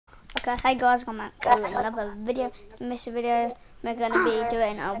Hey guys, I'm back to another video. In this video, we're going to be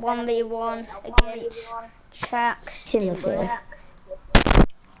doing a 1v1 against chax. Timothy.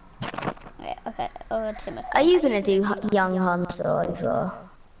 Yeah, okay, Timothy. Are you going to do Young Hunter over?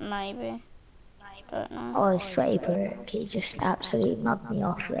 Maybe. Don't know. Oh, I swear he just absolutely mugged me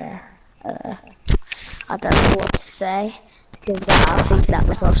off there. I don't know what to say, because I think that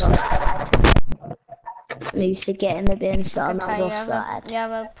was offside. Musa getting the bin, son, that was offside. You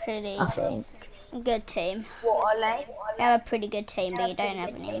have a pretty I think. good team. What are they? You have a pretty good team, but you don't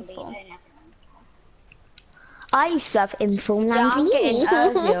have an inform. I used to have inform Lanzini.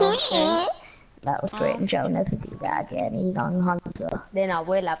 That was great, and Joe will never do that again. Young Hunter. Then I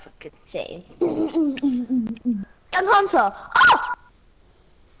will have a good team. Young Hunter! Oh!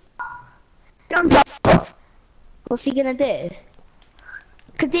 Young Hunter! What's he gonna do?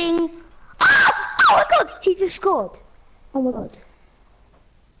 Kading! Ah! Oh my god! He just scored! Oh my god.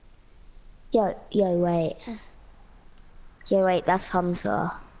 Wait. Wait, that's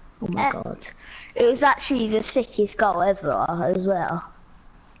Hunter. Oh my god. It was actually the sickest goal ever as well.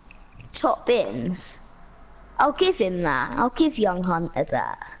 Top bins. I'll give him that. I'll give Young Hunter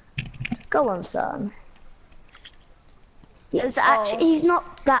that. Go on, son. It was actually, he's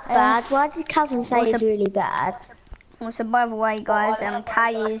not that bad. Why did Calvin say he's really bad? Also, by the way, guys,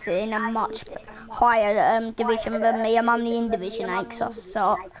 Tay is in a much higher division than me. I'm only in Division 8, so I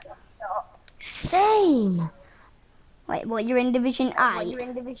suck. Same. Wait, what? You're in Division 8?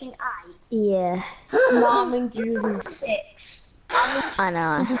 Yeah. I'm in Division 6. I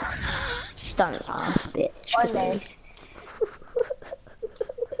know. Just don't laugh, bitch.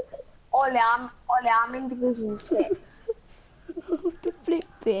 Ollie, I'm in Division 6. The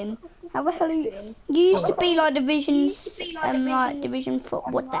flipping. How the hell are you? You used to be like Division 4.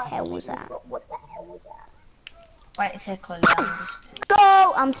 What the hell was that? Wait a second,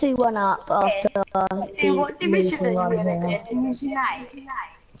 Go! I'm 2-1 up after losing 1-0. Division 8.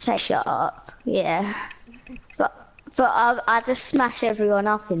 Say shut up. Yeah. But I just smash everyone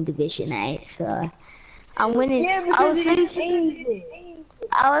up in Division 8, so I'm winning. Yeah, I was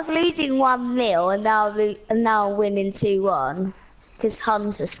losing 1-0, and now I'm winning 2-1 because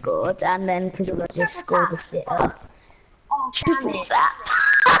Hunter scored, and then because I just scored a sitter. Triple tap.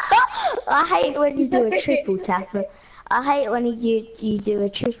 I hate when you do a triple tap. I hate when you do a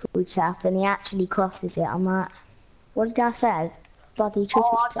triple tap and he actually crosses it. I'm like, what did I say? Bloody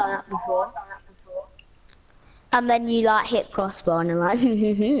triple tap. I've done that before. And then you like hit crossbar and you're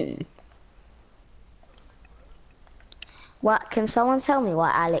like, What? Can someone tell me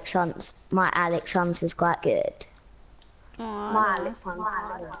why my Alex Hunter's quite good? My Alex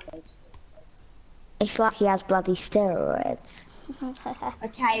Hunter. It's like he has bloody steroids.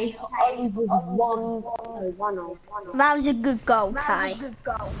 Okay, Ollie was 1-0. That was a good goal, Tay.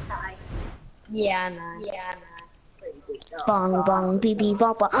 Yeah, I know. Pretty good goal. Bong bong bb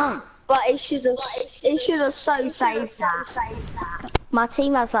bong bong. But it should have so saved that. My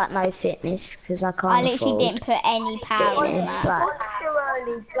team has like no fitness because I can't I literally afford didn't put any power in fitness. that.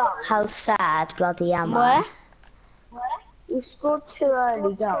 How sad bloody am I? What? You scored 2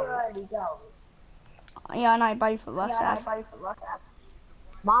 early goals. Yeah, I know, both of us have.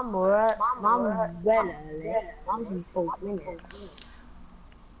 Mum well early. Mum's in 4th minute.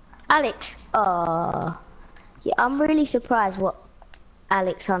 Alex, yeah, I'm really surprised what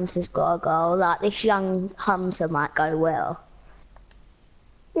Alex Hunter's got a goal. Like this young Hunter might go well.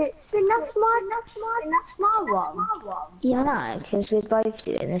 Yeah, that's my one. Yeah, I know, because we're both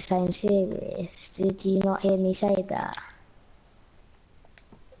doing the same series. Did you not hear me say that?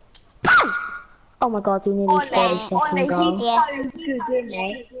 Oh my god, he nearly scored his second goal. He's so good, isn't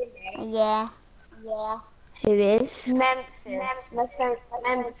he? Yeah. Who is? Memphis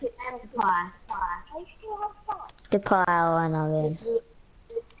Depay. Depay, I know him.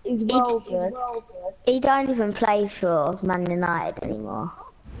 He's well good. He don't even play for Man United anymore.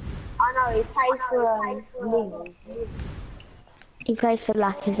 I know, he plays for Lyon. He plays for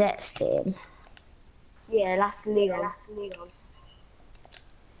Lacazette's team. Yeah, that's Lyon.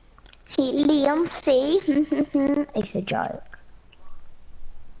 Liam C. It's a joke.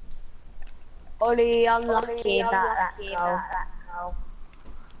 Ollie, unlucky about that goal.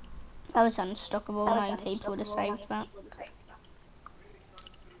 That was unstoppable. No people would have saved that.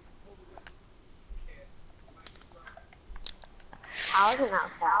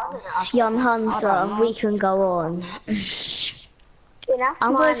 Young Hunter, we can go on.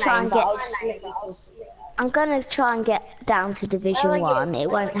 I'm gonna try and get down to Division 1. It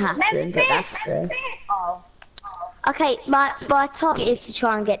won't happen, but that's good. Okay, my target is to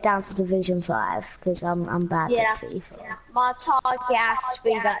try and get down to Division 5 because I'm bad at FIFA. Yeah. My target has to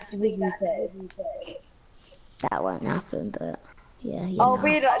be that Division 2. That won't happen, but yeah, you I'll know.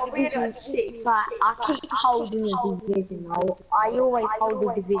 be at Division 6. I keep holding a division. I always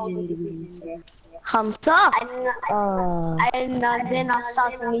hold a Division 6. Hunter. And then I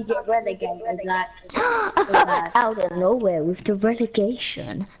suddenly get relegated. Like, Out of nowhere with the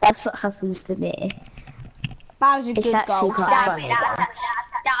relegation. That's what happens to me. That was a It's good actually goal. quite funny.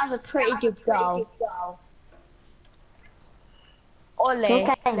 that was a pretty good goal. Your Ollie.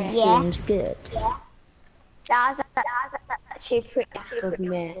 game seems good. That was actually pretty good,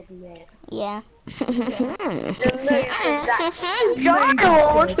 man. Yeah.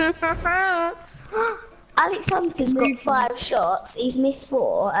 Alex Hunter's got 5 shots. He's missed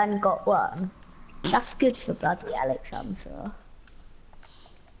 4 and got 1. That's good for bloody Alex Hunter.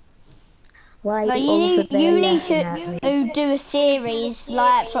 Why But you need to do a series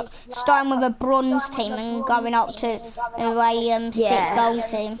like starting with a bronze team and going up to a 6 goal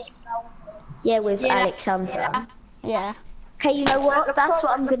team. Yeah, with Alex Hunter. Yeah. Okay, you know what? That's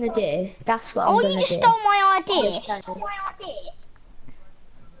what I'm gonna do. That's what I'm Oh, gonna you do. just stole my idea.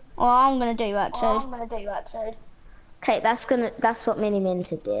 Well, I'm gonna do that too. Okay, that's what Mini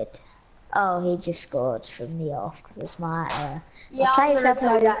Minter did. Oh, he just scored from the off because my I'm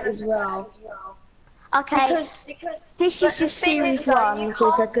gonna do that as well. Okay, this is just series 1 with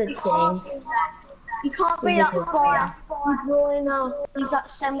a good team. You can't be like he's at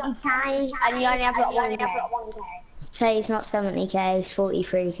 70k and you only have like 1k. Say he's not 70k, he's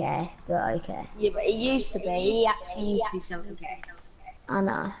 43k, but okay. Yeah, but he used to be. He actually used to be 70k. I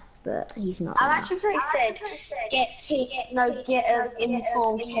know, but he's not. I'm actually pretty said get an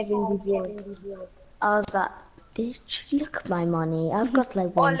informed Kevin De Bruyne. I was like, bitch, look at my money. I've got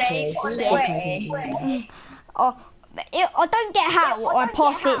like 1k. Oh, I don't get how I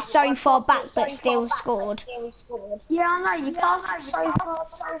passed it so far back but still scored. Yeah, I know, you passed it so far.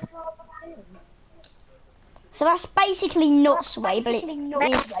 So that's basically not sway, but it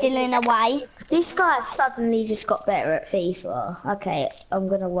is still in a way. This guy suddenly just got better at FIFA. Okay, I'm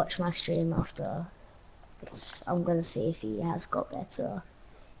gonna watch my stream after. Because I'm gonna see if he has got better.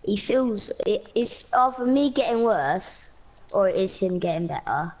 He feels it's either me getting worse, or it is him getting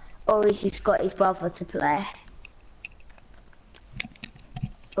better, or he's just got his brother to play.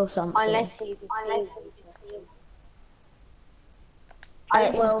 Or something. Unless he's well, his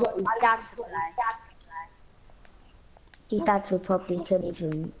dad to play. His dad would probably couldn't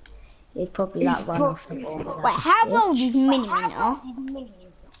even. He'd probably like run off the ball. Wait, how old is Mini Minter?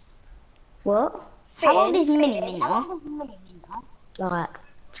 What? How old is Mini Minter? Like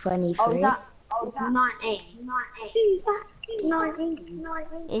 23. Oh, is that 19? Is that 19?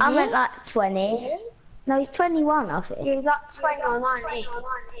 I meant like 20. No, he's 21, I think. Is that 20 or 19?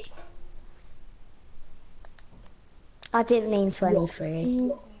 I didn't mean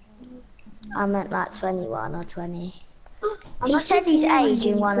 23. I meant like 21 or 20. He said his age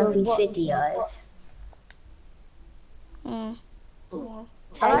in one of his videos. So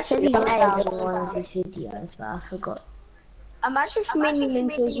he said his age in one of his videos, but I forgot. I'm actually Mini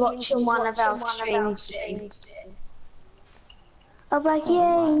Minter's watching one of our streams. I'm like,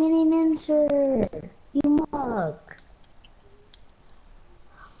 yay, Mini Minter, you mug.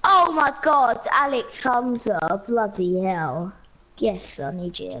 Oh my god, Alex Hunter, bloody hell. Yes, Sonny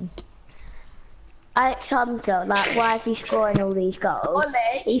Jim. Alex Hunter, like, why is he scoring all these goals?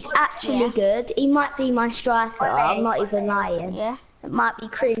 He's actually good. He might be my striker, I'm not even lying. Yeah. It might be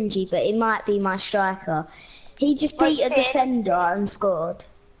cringy, but he might be my striker. He just beat a defender and scored.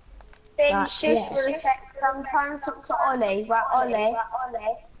 Then shift for a sec, because I'm trying to talk to Ollie. Right, Ollie?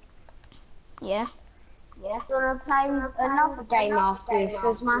 Yeah. Yeah. Do you want to play another game after this?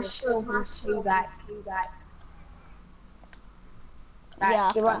 Because my stream has to be back. Like,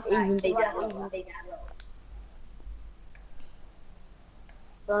 Yeah, it won't even be that long. Do you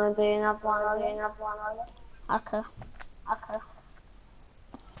want to do another one? Okay.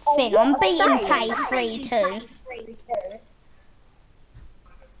 Finn, I'm beating Tay 3-2.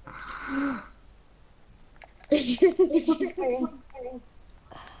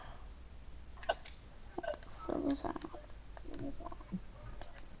 What was that?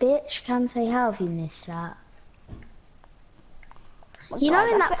 Bitch, Kante, how have you missed that? You know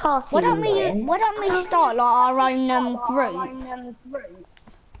in that party Why don't we start like our own group?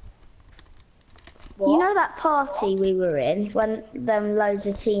 You know that party we were in when them loads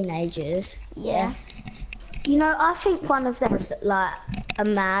of teenagers? Yeah. You know, I think one of them was like a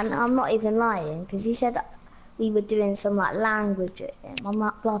man. I'm not even lying because he said we were doing some like language with him. I'm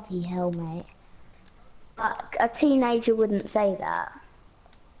like, bloody hell, mate. a teenager wouldn't say that.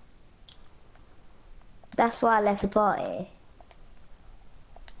 That's why I left the party.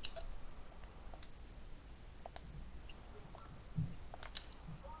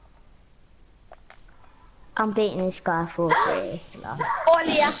 I'm beating this guy 4-3.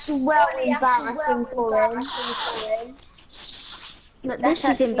 Ollie, that's well embarrassing for him. Look, this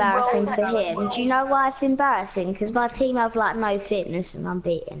is embarrassing for him. Do you know why it's embarrassing? Because my team have like no fitness and I'm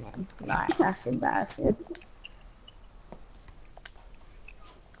beating him. Like, that's embarrassing.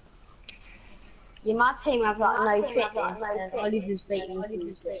 Yeah, my team have like no fitness and Oliver's beating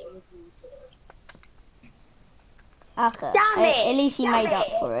me. Okay. Damn it! At least he made up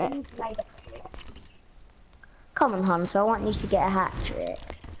for it. Come on, Hunter, I want you to get a hat trick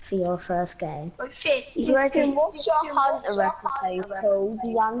for your first game. But shit, He's working. what's your Hunter episode called?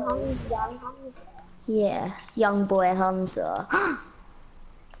 Young Hunter? Yeah, young boy Hunter.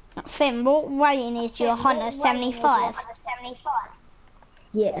 Finn, what rating is your Hunter? 75?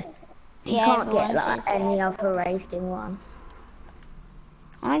 Yeah. You Yeah, can't get everyone like says any other racing one.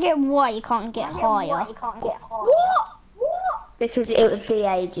 I don't get why you can't get higher. What? Because it would be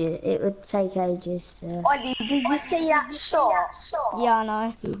ages. It would take ages to. Ollie, did you see that shot? Yeah, I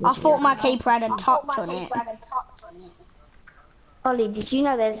know. I thought my keeper had a touch on it. Ollie, did you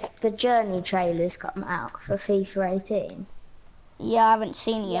know there's the Journey trailers come out for FIFA 18? Yeah, I haven't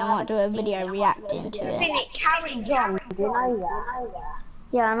seen it yet. I might do a video reacting to I it. think it carries on, do you know that?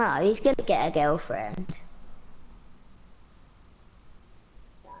 Yeah, I know. He's gonna get a girlfriend.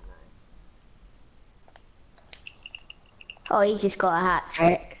 Oh, he's just got a hat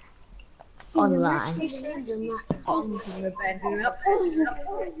trick. Online.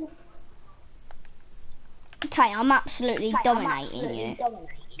 Tay, I'm absolutely dominating you.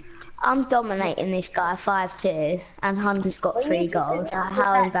 I'm dominating this guy 5-2, and Hunter's got 3 goals. Like,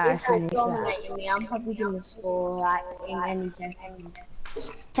 how embarrassing is that? Dominating me, I'm probably going to score like in any second.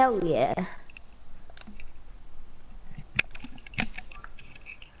 Hell yeah.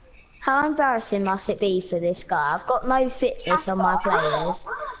 How embarrassing must it be for this guy? I've got no fitness on my players.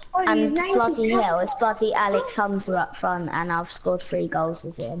 And bloody hell, it's bloody Alex Hunter up front, and I've scored 3 goals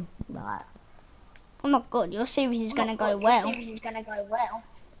with him. Like, Oh my god, your series is gonna go well.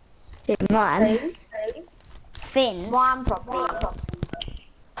 it might. Finn's. One problem.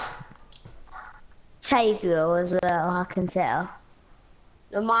 Taze will as well, I can tell.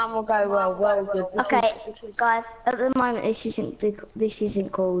 The mine will go well good. Okay, guys. At the moment, this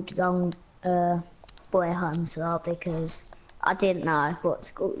isn't called Young Boy Hunter because I didn't know what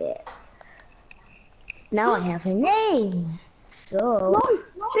to call it. Now I have a name, so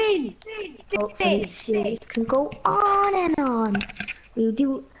hopefully this series can go on and on. We'll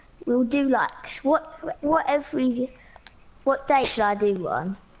do like what day should I do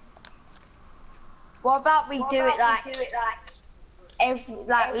one? What about we do it like every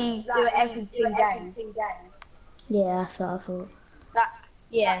we do it every 2 days? Yeah, that's what I thought. Like,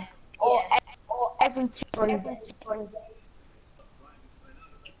 yeah. Or every 2 days.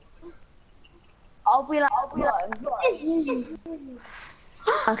 I'll be like,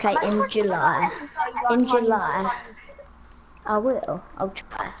 Okay, in July. In July, I will. I'll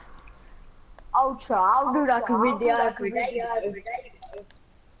try. I'll try. I'll do like a video every day.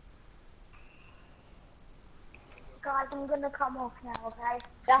 Guys, I'm gonna come off now, okay?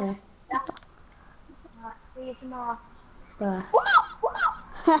 Yeah. Alright, see you tomorrow. Right.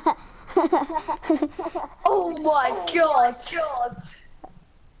 Oh my god!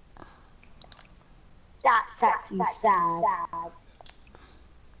 That's actually sad.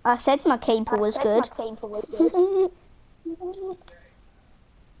 I said my keeper was good.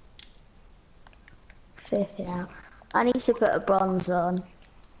 Flipping out. I need to put a bronze on.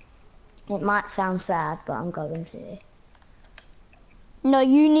 It might sound sad, but I'm going to. No,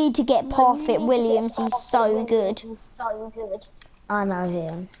 you need to get Parfit Williams. He's so good. I know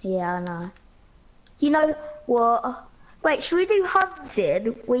him. Yeah, I know. You know what? Wait, should we do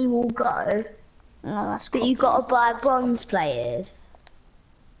hunting? We will go. No, that's But cool. you gotta buy bronze players.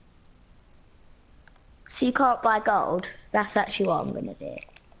 So you can't buy gold. That's actually what I'm gonna do.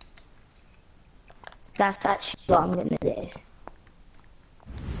 That's actually what I'm gonna do.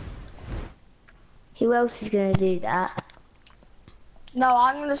 Who else is gonna do that? No,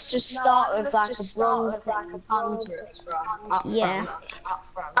 I'm gonna just start with like a bronze team, hunters up Yeah.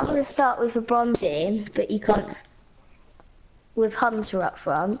 front. I'm gonna start with a bronze team, but you can't. With Hunter up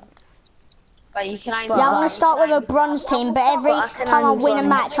front. But you can only Yeah, I'm gonna start with a bronze team, but every But I can time I only win a bronze.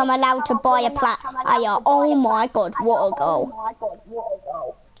 match, I'm allowed to buy a player. Oh my god, what a goal!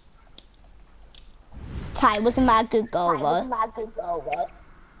 Tay, wasn't that a good goal though?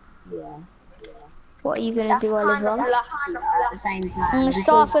 Yeah. What are you gonna do, kind of Oliver? lucky at the same time. I'm gonna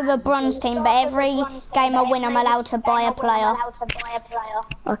start with a bronze team, but every game I win, I'm allowed to buy a player.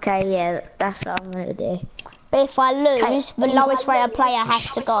 Okay, yeah, that's what I'm gonna do. But if I lose, the lowest rated player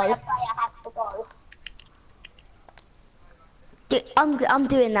has to go. I'm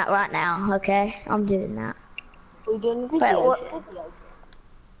doing that right now. Okay, I'm doing that. We're doing a Wait, video. what?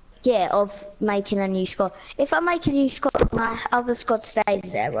 Yeah, of making a new squad. If I make a new squad, my other squad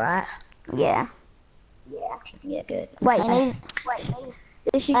stays there, right? Yeah. Yeah, good. Wait, you Okay. need.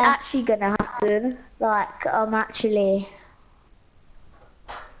 This is actually gonna happen. Like, I'm actually.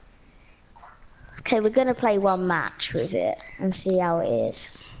 Okay, we're gonna play one match with it and see how it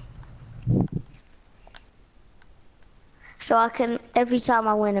is. So I can, every time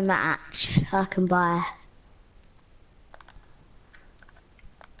I win a match, I can buy.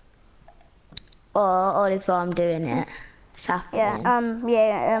 Or if I'm doing it, it's happening.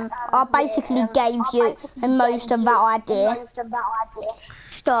 I basically gave you most of that idea.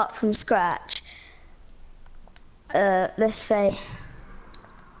 Start from scratch. Let's say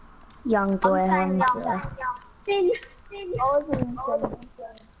young boy hunter.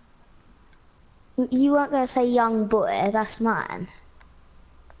 You weren't gonna say young boy, that's mine.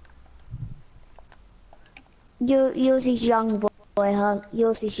 Yours is young boy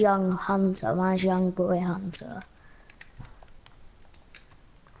yours is young hunter, mine's young boy hunter.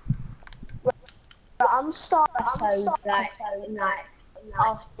 I'm starting so like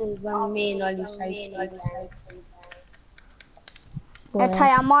after when me and Ollie played. I tell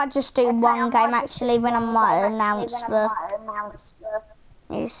you, I might just do one game actually when I might announce the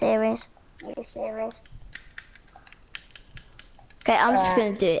new series. Okay, I'm just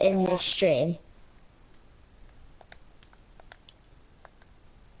gonna do it in this stream.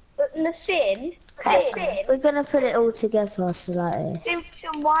 But the Finn, We're gonna put it all together so like this.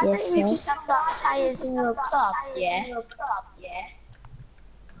 why Yes, don't you sir. just have like players in your club, yeah?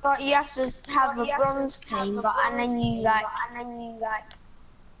 But you have to have a bronze team, and then you like.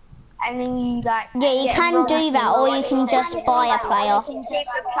 Yeah, you can do that, or you can just buy a player. You can keep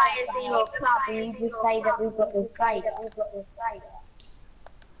the players in your club and you just say that we've got this player.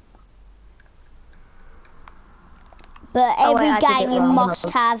 But Oh, wait, every I did game it you wrong. must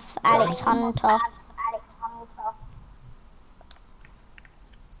have Alex Hunter.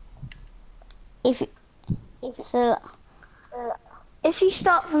 If If you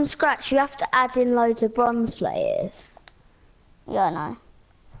start from scratch, you have to add in loads of bronze players. yeah, no.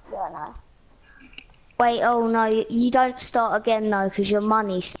 Wait, oh no, you don't start again though, because your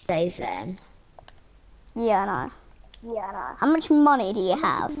money stays then. Yeah, no. How much money do you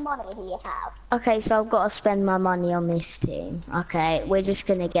have? Okay, so I've got to spend my money on this team. Okay, we're just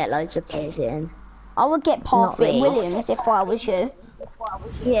gonna get loads of players in. I would get Not Parfit these. Williams if I was you.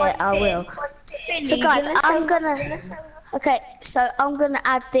 Yeah, I will. So guys, okay, so I'm gonna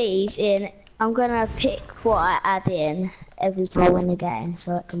add these in. I'm gonna pick what I add in every time I win a game,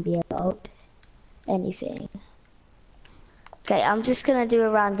 so it can be about anything. Okay, I'm just gonna do a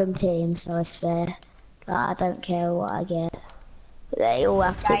random team, so it's fair. Like, I don't care what I get. They all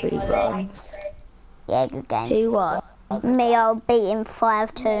have to be bronze. Yeah, good game. Who won? Me, I'll beat him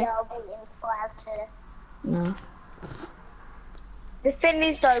 5-2. No. The thing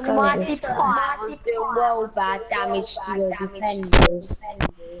is though, go my with this guy. guy was doing well bad damage to your defenders.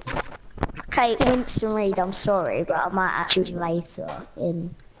 Okay, Winston Reed, I'm sorry, but I might actually later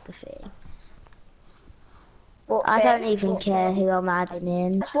in the thing. I don't even care who I'm adding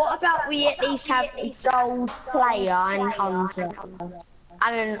in. What about we at least have a gold player and hunter?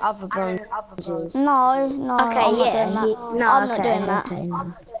 And then other bronzes. No, Okay, I'm yeah. not doing that. No, I'm okay, not doing that. okay,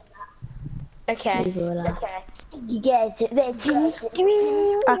 no. Okay. Neither will I. You guys are ready to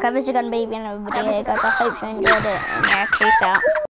stream. Okay, this is going to be the end of the video, guys. I hope you enjoyed it. And yeah, peace out.